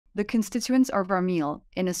the constituents of our meal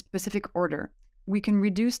in a specific order, we can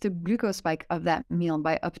reduce the glucose spike of that meal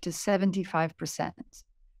by up to 75%.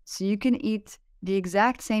 So you can eat the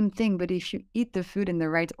exact same thing, but if you eat the food in the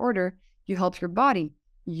right order, you help your body.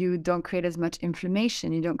 You don't create as much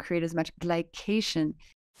inflammation. You don't create as much glycation.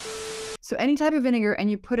 So any type of vinegar,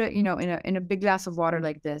 and you put it, in a big glass of water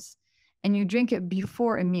like this, and you drink it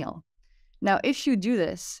before a meal. Now, if you do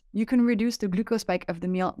this, you can reduce the glucose spike of the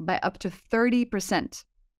meal by up to 30%.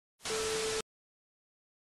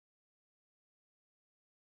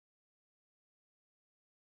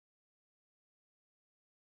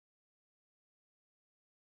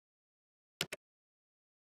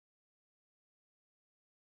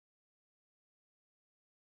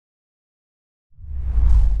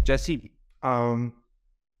 Jesse, in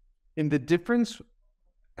the difference,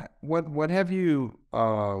 what have you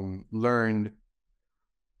learned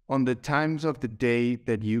on the times of the day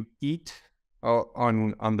that you eat,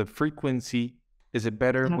 on the frequency? Is it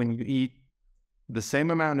better when you eat the same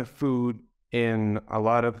amount of food in a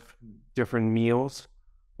lot of different meals,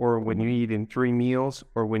 or when you eat in 3 meals,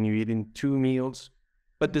 or when you eat in 2 meals,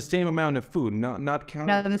 but the same amount of food, not counting,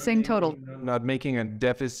 Now, the same total. not making a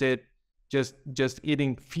deficit, just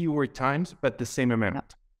eating fewer times, but the same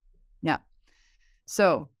amount? Yeah.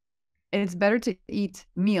 So it's better to eat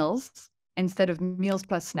meals instead of meals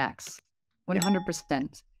plus snacks,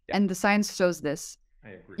 100%. Yeah. And the science shows this.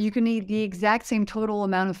 I agree. You can eat the exact same total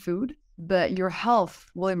amount of food, but your health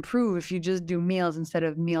will improve if you just do meals instead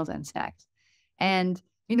of meals and snacks. And,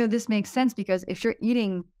 this makes sense because if you're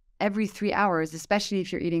eating every 3 hours, especially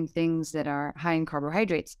if you're eating things that are high in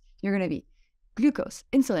carbohydrates, you're going to be glucose,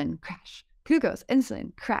 insulin, crash, glucose,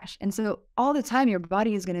 insulin, crash. And so all the time, your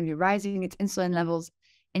body is going to be rising its insulin levels,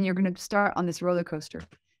 and you're going to start on this roller coaster.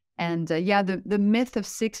 And the myth of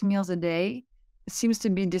 6 meals a day seems to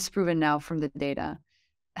be disproven now from the data.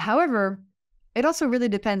 However, it also really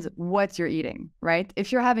depends what you're eating, right?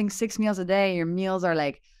 If you're having 6 meals a day, your meals are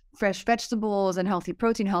like fresh vegetables and healthy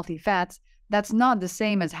protein, healthy fats, that's not the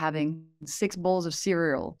same as having 6 bowls of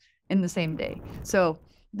cereal in the same day. So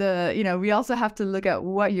we also have to look at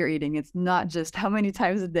what you're eating. It's not just how many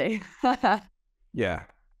times a day. Yeah.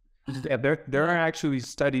 There are actually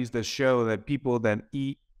studies that show that people that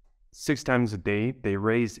eat 6 times a day, they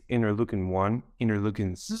raise interleukin-1,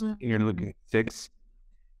 interleukin-6,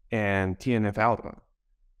 and TNF-alpha,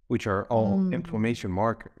 which are all inflammation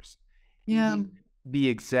markers. Yeah. The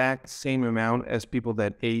exact same amount as people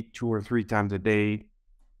that ate 2 or 3 times a day,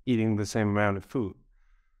 eating the same amount of food.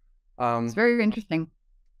 It's very interesting.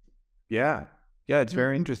 Yeah, it's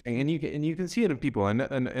very interesting, and you can see it in people,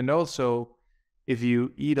 and also, if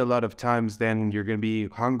you eat a lot of times, then you're going to be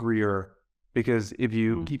hungrier, because if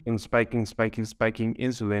you keep on spiking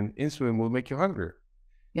insulin will make you hungrier.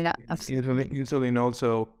 Yeah, absolutely. Insulin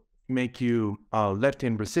also make you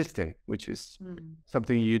leptin resistant, which is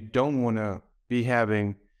something you don't want to be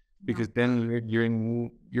having, because then you're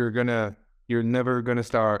never gonna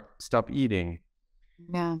stop eating.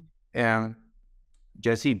 Yeah. And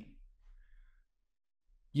Jesse,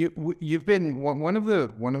 you've been one of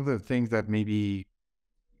the things that maybe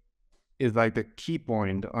is like the key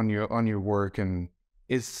point on your work, and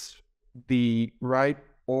is the right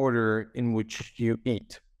order in which you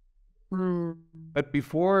eat. But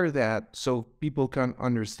before that, so people can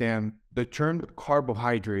understand, the term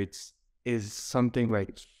carbohydrates is something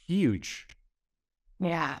like huge.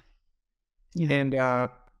 Yeah. And I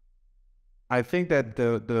think that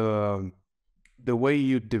the way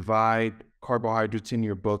you divide carbohydrates in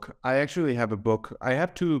your book, I actually have a book. I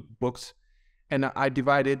have 2 books, and I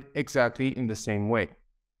divide it exactly in the same way.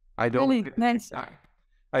 I don't. Really nice.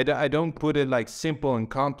 I don't put it like simple and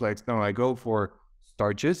complex. No, I go for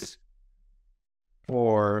starches,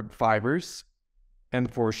 for fibers,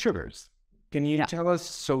 and for sugars. Can you tell us,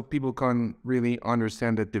 so people can really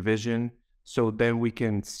understand the division, so then we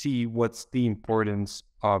can see what's the importance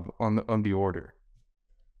of on the order?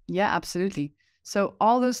 Yeah, absolutely. So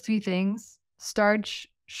all those 3 things, starch,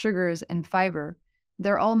 sugars, and fiber,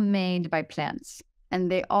 they're all made by plants,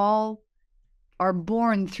 and they all are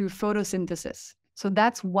born through photosynthesis. So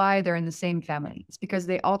that's why they're in the same family. It's because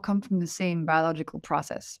they all come from the same biological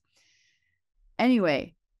process.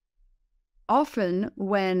 Anyway, often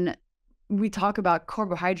when we talk about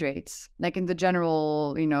carbohydrates, like in the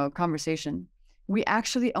general, conversation, we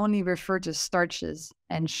actually only refer to starches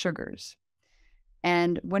and sugars.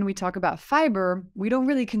 And when we talk about fiber, we don't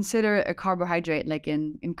really consider a carbohydrate like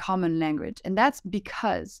in common language. And that's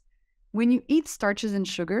because when you eat starches and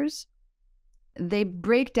sugars, they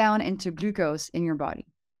break down into glucose in your body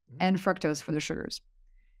and fructose for the sugars.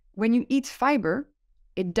 When you eat fiber,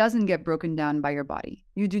 it doesn't get broken down by your body.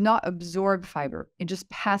 You do not absorb fiber. It just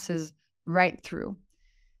passes right through.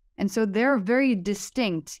 And so they're very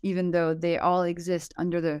distinct, even though they all exist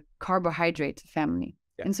under the carbohydrate family.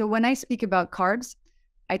 Yeah. And so when I speak about carbs,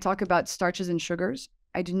 I talk about starches and sugars.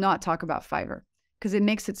 I do not talk about fiber because it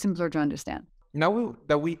makes it simpler to understand. Now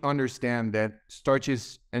that we understand that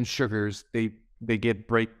starches and sugars, they get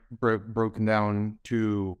broken down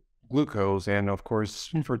to glucose, and of course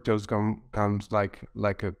fructose comes like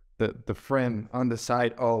the friend on the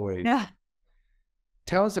side always. Yeah.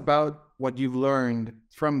 Tell us about what you've learned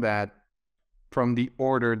from the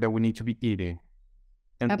order that we need to be eating,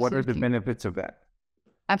 and what are the Absolutely. benefits of that?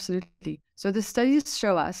 Absolutely. So the studies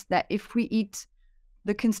show us that if we eat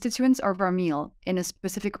the constituents of our meal in a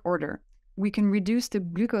specific order, we can reduce the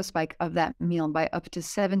glucose spike of that meal by up to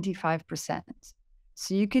 75%.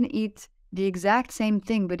 So you can eat the exact same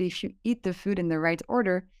thing, but if you eat the food in the right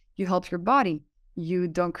order, you help your body. You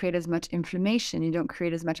don't create as much inflammation. You don't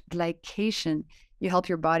create as much glycation. You help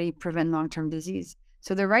your body prevent long-term disease.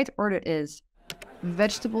 So the right order is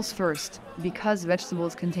vegetables first, because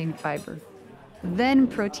vegetables contain fiber, then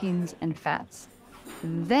proteins and fats,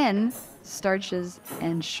 then starches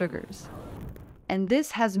and sugars. And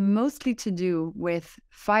this has mostly to do with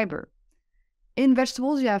fiber. In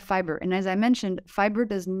vegetables, you have fiber. And as I mentioned, fiber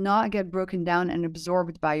does not get broken down and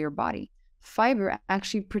absorbed by your body. Fiber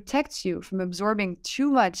actually protects you from absorbing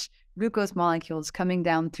too much glucose molecules coming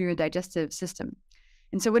down through your digestive system.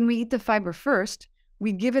 And so when we eat the fiber first,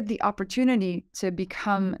 we give it the opportunity to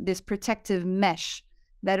become this protective mesh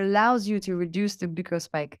that allows you to reduce the glucose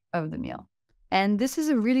spike of the meal. And this is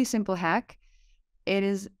a really simple hack. It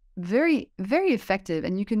is very, very effective,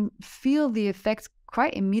 and you can feel the effects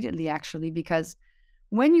quite immediately, actually, because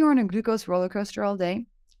when you're on a glucose roller coaster all day,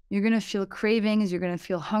 you're going to feel cravings, you're going to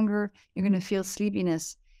feel hunger, you're going to feel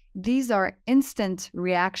sleepiness. These are instant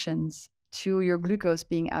reactions to your glucose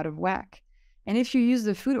being out of whack. And if you use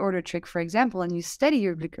the food order trick, for example, and you steady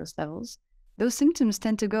your glucose levels, those symptoms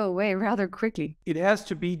tend to go away rather quickly. It has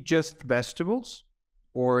to be just vegetables,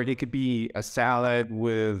 or it could be a salad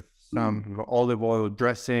with some olive oil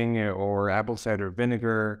dressing or apple cider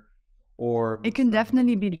vinegar, or It can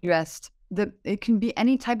definitely be dressed. It can be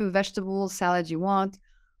any type of vegetable salad you want,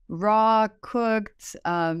 raw, cooked,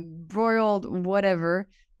 broiled, whatever.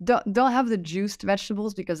 Don't have the juiced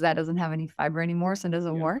vegetables because that doesn't have any fiber anymore, so it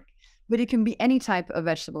doesn't work. But it can be any type of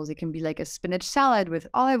vegetables. It can be like a spinach salad with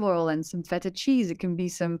olive oil and some feta cheese. It can be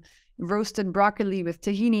some roasted broccoli with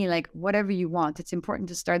tahini, like whatever you want. It's important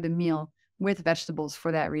to start the meal with vegetables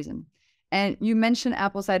for that reason. And you mentioned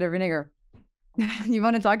apple cider vinegar. You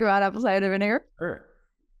want to talk about apple cider vinegar? Sure.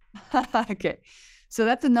 Okay. So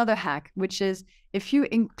that's another hack, which is if you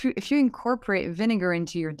incorporate vinegar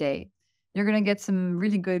into your day, you're going to get some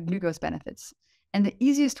really good glucose benefits. And the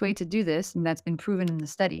easiest way to do this, and that's been proven in the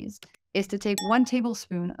studies, is to take 1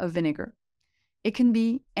 tablespoon of vinegar. It can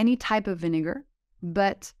be any type of vinegar,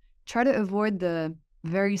 but try to avoid the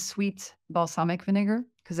very sweet balsamic vinegar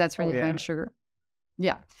because that's really high in sugar.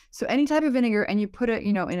 Yeah. So any type of vinegar, and you put it,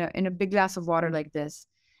 in a big glass of water like this,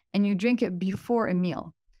 and you drink it before a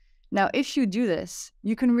meal. Now, if you do this,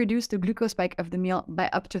 you can reduce the glucose spike of the meal by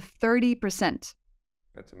up to 30%.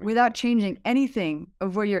 That's amazing. Without changing anything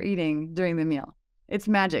of what you're eating during the meal. It's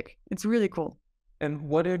magic. It's really cool. And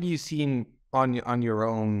what have you seen on your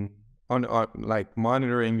own, like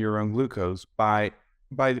monitoring your own glucose by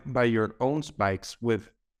your own spikes with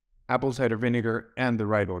apple cider vinegar and the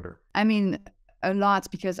right order? I mean, a lot,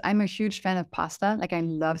 because I'm a huge fan of pasta. Like, I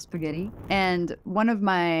love spaghetti. And one of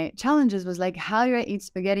my challenges was like, how do I eat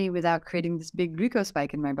spaghetti without creating this big glucose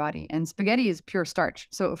spike in my body? And spaghetti is pure starch.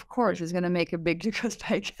 So of course it's going to make a big glucose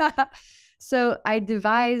spike. So I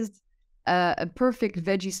devised a perfect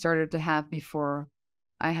veggie starter to have before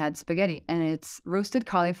I had spaghetti. And it's roasted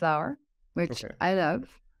cauliflower, which I love.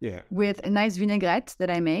 Yeah. With a nice vinaigrette that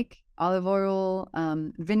I make, olive oil,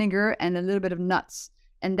 vinegar, and a little bit of nuts.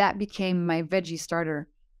 And that became my veggie starter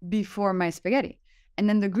before my spaghetti. And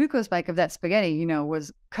then the glucose spike of that spaghetti,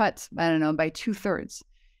 was cut, I don't know, by 2/3.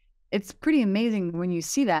 It's pretty amazing when you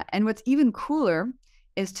see that. And what's even cooler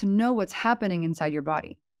is to know what's happening inside your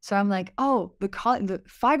body. So I'm like, oh, the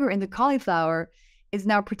fiber in the cauliflower is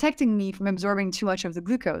now protecting me from absorbing too much of the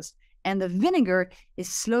glucose. And the vinegar is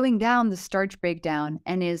slowing down the starch breakdown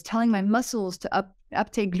and is telling my muscles to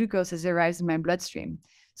uptake glucose as it arrives in my bloodstream.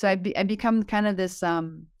 So I become kind of this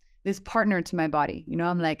partner to my body.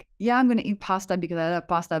 I'm like, yeah, I'm going to eat pasta because I love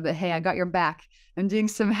pasta, but hey, I got your back. I'm doing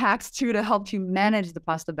some hacks too to help you manage the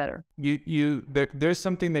pasta better. There's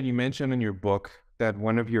something that you mentioned in your book that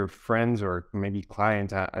one of your friends or maybe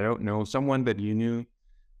client, I don't know, someone that you knew,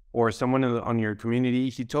 or someone on your community,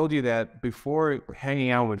 he told you that before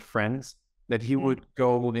hanging out with friends, that he would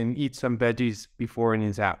go and eat some veggies before in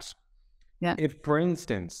his house. Yeah. If, for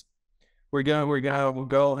instance, we'll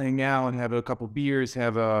go hang out and have a couple beers,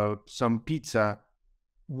 have some pizza,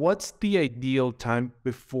 what's the ideal time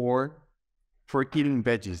before for eating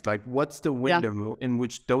veggies? Like, what's the window in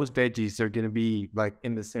which those veggies are going to be like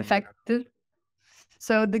in the same effective?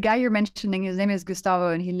 So the guy you're mentioning, his name is Gustavo,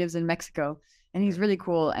 and he lives in Mexico, and he's really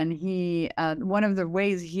cool. And he, one of the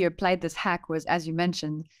ways he applied this hack was, as you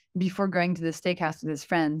mentioned, before going to the steakhouse with his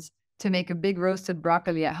friends, to make a big roasted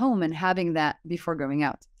broccoli at home and having that before going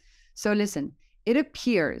out. So listen, it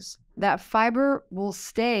appears that fiber will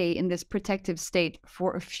stay in this protective state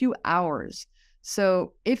for a few hours.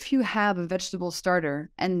 So if you have a vegetable starter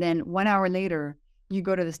and then 1 hour later you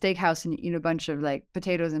go to the steakhouse and eat a bunch of like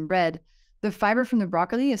potatoes and bread, the fiber from the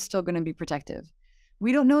broccoli is still going to be protective.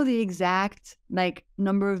 We don't know the exact like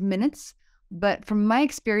number of minutes, but from my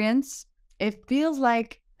experience, it feels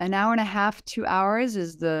like an hour and a half, 2 hours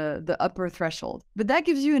is the upper threshold. But that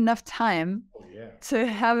gives you enough time to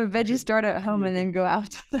have a veggie starter at home and then go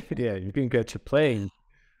out. Yeah, you can get your plane.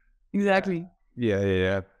 Exactly.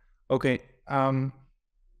 Yeah. Okay. And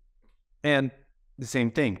the same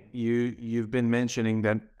thing. You've been mentioning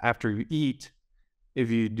that after you eat, if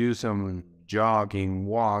you do some jogging,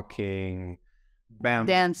 walking,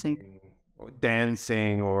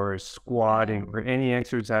 dancing or squatting or any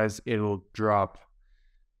exercise, it'll drop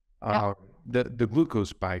the glucose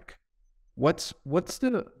spike. What's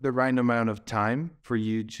the right amount of time for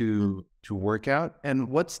you to work out, and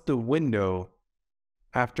what's the window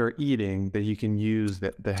after eating that you can use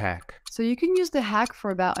the hack? So you can use the hack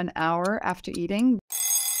for about an hour after eating,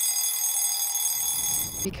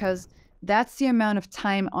 because that's the amount of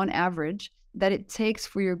time on average that it takes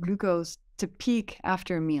for your glucose to peak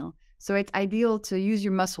after a meal. So it's ideal to use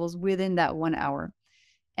your muscles within that 1 hour.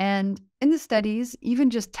 And in the studies, even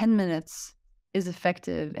just 10 minutes is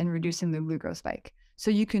effective in reducing the glucose spike. So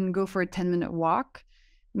you can go for a 10-minute walk.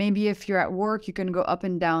 Maybe if you're at work, you can go up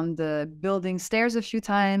and down the building stairs a few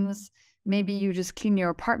times. Maybe you just clean your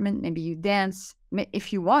apartment. Maybe you dance.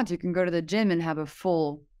 If you want, you can go to the gym and have a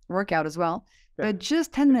full workout as well. But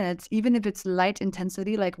just 10 minutes, even if it's light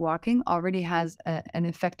intensity like walking, already has an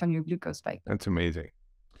effect on your glucose spike. That's amazing.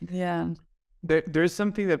 Yeah. There's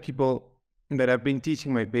something that I've been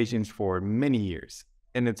teaching my patients for many years,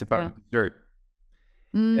 and it's about dessert.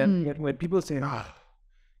 And when people say, "Oh,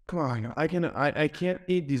 come on, I can't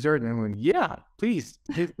eat dessert," and I'm like, "Yeah, please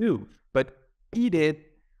do, but eat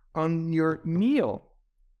it on your meal."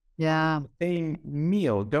 Yeah. Same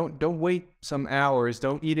meal. Don't wait some hours.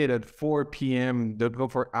 Don't eat it at 4 p.m. Don't go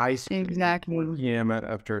for ice cream at 4 p.m.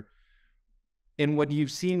 after. And what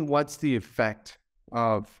you've seen, what's the effect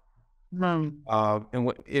of and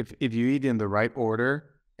what if you eat in the right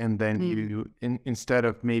order, and then you instead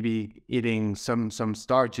of maybe eating some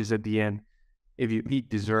starches at the end, if you eat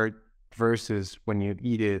dessert versus when you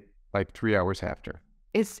eat it like 3 hours after.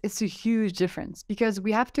 It's a huge difference, because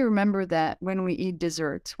we have to remember that when we eat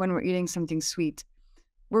dessert, when we're eating something sweet,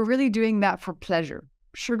 we're really doing that for pleasure.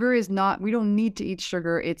 Sugar is not, we don't need to eat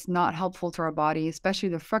sugar. It's not helpful to our body, especially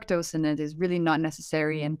the fructose in it is really not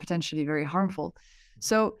necessary and potentially very harmful.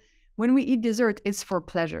 So when we eat dessert, it's for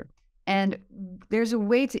pleasure. And there's a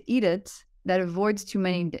way to eat it that avoids too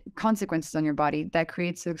many consequences on your body that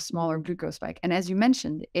creates a smaller glucose spike. And as you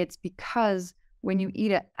mentioned, it's because when you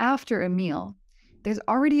eat it after a meal, there's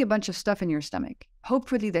already a bunch of stuff in your stomach.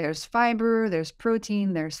 Hopefully there's fiber, there's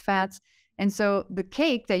protein, there's fats. And so the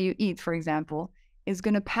cake that you eat, for example, is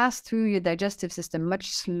going to pass through your digestive system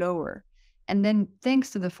much slower. And then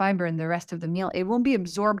thanks to the fiber and the rest of the meal, it won't be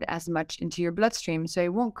absorbed as much into your bloodstream. So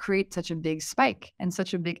it won't create such a big spike and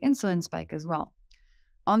such a big insulin spike as well.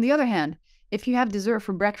 On the other hand, if you have dessert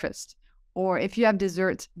for breakfast, or if you have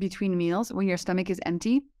dessert between meals when your stomach is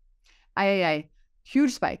empty,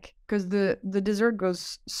 huge spike, because the dessert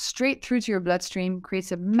goes straight through to your bloodstream,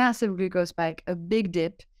 creates a massive glucose spike, a big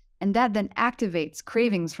dip, and that then activates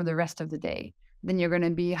cravings for the rest of the day. Then you're going to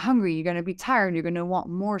be hungry, you're going to be tired, you're going to want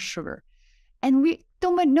more sugar. And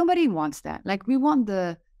nobody wants that. Like, we want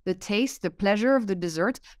the taste, the pleasure of the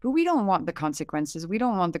dessert, but we don't want the consequences. We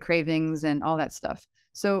don't want the cravings and all that stuff.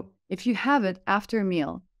 So if you have it after a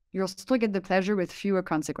meal, you'll still get the pleasure with fewer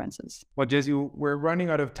consequences. Well, Jessie, we're running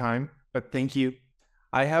out of time, but thank you.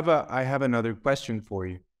 I have another question for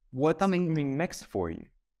you. What's coming next for you?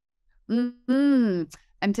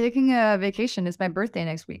 I'm taking a vacation. It's my birthday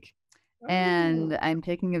next week. And I'm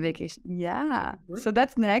taking a vacation. Yeah. So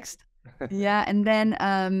that's next. Yeah. And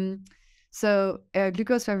then So,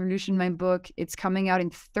 Glucose Revolution, my book, it's coming out in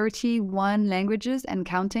 31 languages and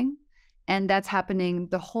counting. And that's happening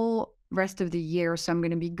the whole rest of the year. So, I'm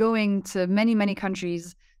going to be going to many, many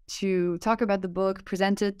countries to talk about the book,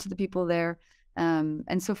 present it to the people there.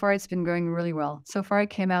 And so far, it's been going really well. So far, it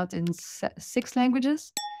came out in 6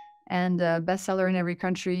 languages and bestseller in every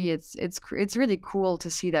country. It's really cool to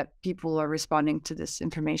see that people are responding to this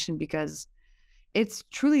information because it's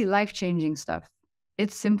truly life-changing stuff.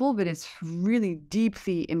 It's simple, but it's really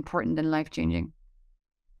deeply important and life-changing.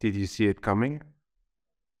 Did you see it coming?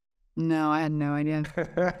 No, I had no idea.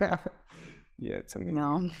 Yeah, it's amazing.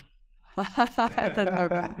 No.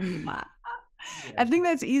 I think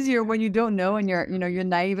that's easier when you don't know and you're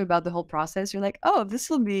naive about the whole process. You're like, oh, this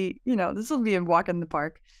will be a walk in the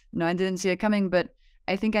park. No, I didn't see it coming, but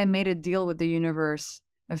I think I made a deal with the universe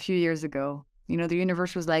a few years ago. The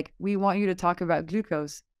universe was like, we want you to talk about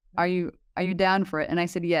glucose. Are you down for it? And I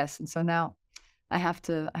said yes. And so now I have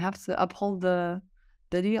to uphold the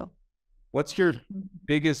deal. What's your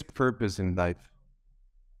biggest purpose in life?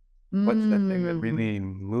 What's that thing that really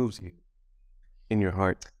moves you in your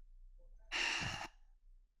heart?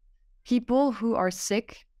 People who are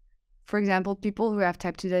sick, for example, people who have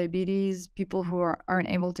type 2 diabetes, people who aren't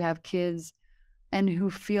able to have kids, and who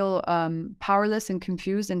feel powerless and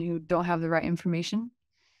confused and who don't have the right information.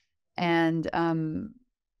 And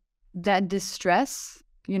that distress,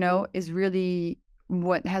 is really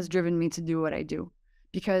what has driven me to do what I do.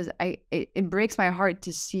 Because it breaks my heart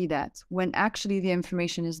to see that when actually the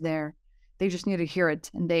information is there, they just need to hear it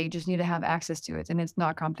and they just need to have access to it, and it's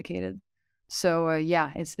not complicated. So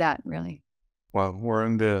yeah, it's that really. Well, we're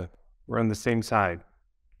on the same side.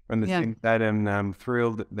 We're on the Yeah. same side, and I'm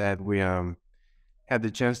thrilled that we had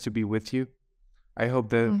the chance to be with you. I hope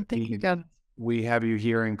that Thank you, God. we have you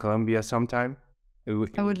here in Colombia sometime. It I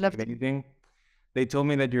would be love to. amazing. They told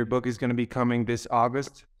me that your book is going to be coming this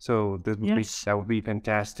August, so Yes. that would be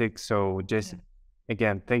fantastic. So just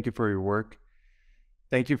again, thank you for your work.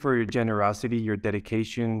 Thank you for your generosity, your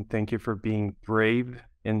dedication. Thank you for being brave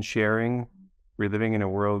and sharing. We're living in a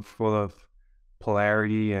world full of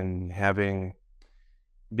polarity, and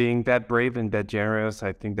being that brave and that generous,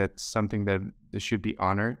 I think that's something that should be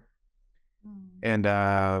honored. And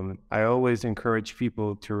I always encourage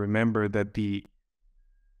people to remember that the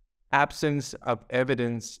absence of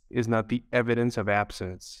evidence is not the evidence of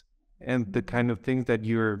absence. And the kind of things that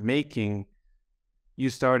you're making, you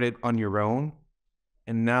started on your own.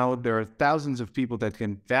 And now there are thousands of people that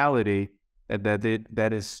can validate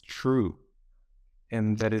that is true.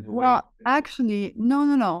 And that it Well, actually,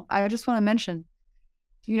 no. I just want to mention,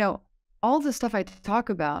 all the stuff I talk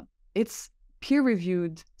about, it's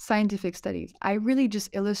peer-reviewed scientific studies. I really just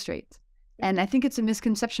illustrate. And I think it's a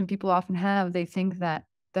misconception people often have. They think that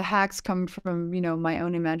the hacks come from, my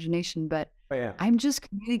own imagination, but I'm just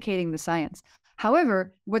communicating the science.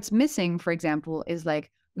 However, what's missing, for example, is like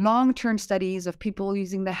long-term studies of people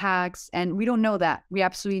using the hacks, and we don't know that. We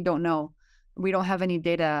absolutely don't know. We don't have any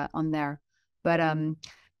data on there. But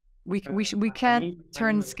we can't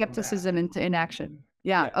turn skepticism into inaction.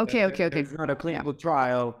 Yeah. Okay. It's not a clinical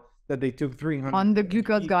trial that they took 300 On the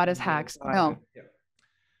glucose goddess hacks. No.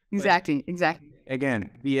 Exactly.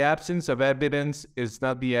 Again, the absence of evidence is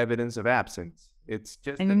not the evidence of absence. It's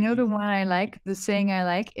just. And the one I like, the saying I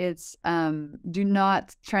like, it's do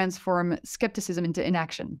not transform skepticism into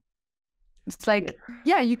inaction. It's like,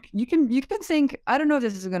 yeah, you can think, I don't know if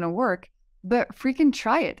this is gonna work, but freaking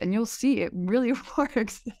try it and you'll see it really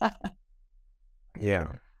works. Yeah.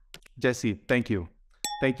 Jesse, thank you.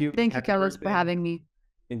 Thank you. Thank you, Carlos, for having me.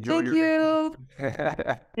 Enjoy Thank you.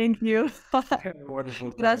 Thank you.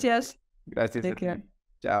 Wonderful. Gracias. Gracias. Take care.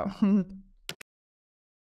 Ciao.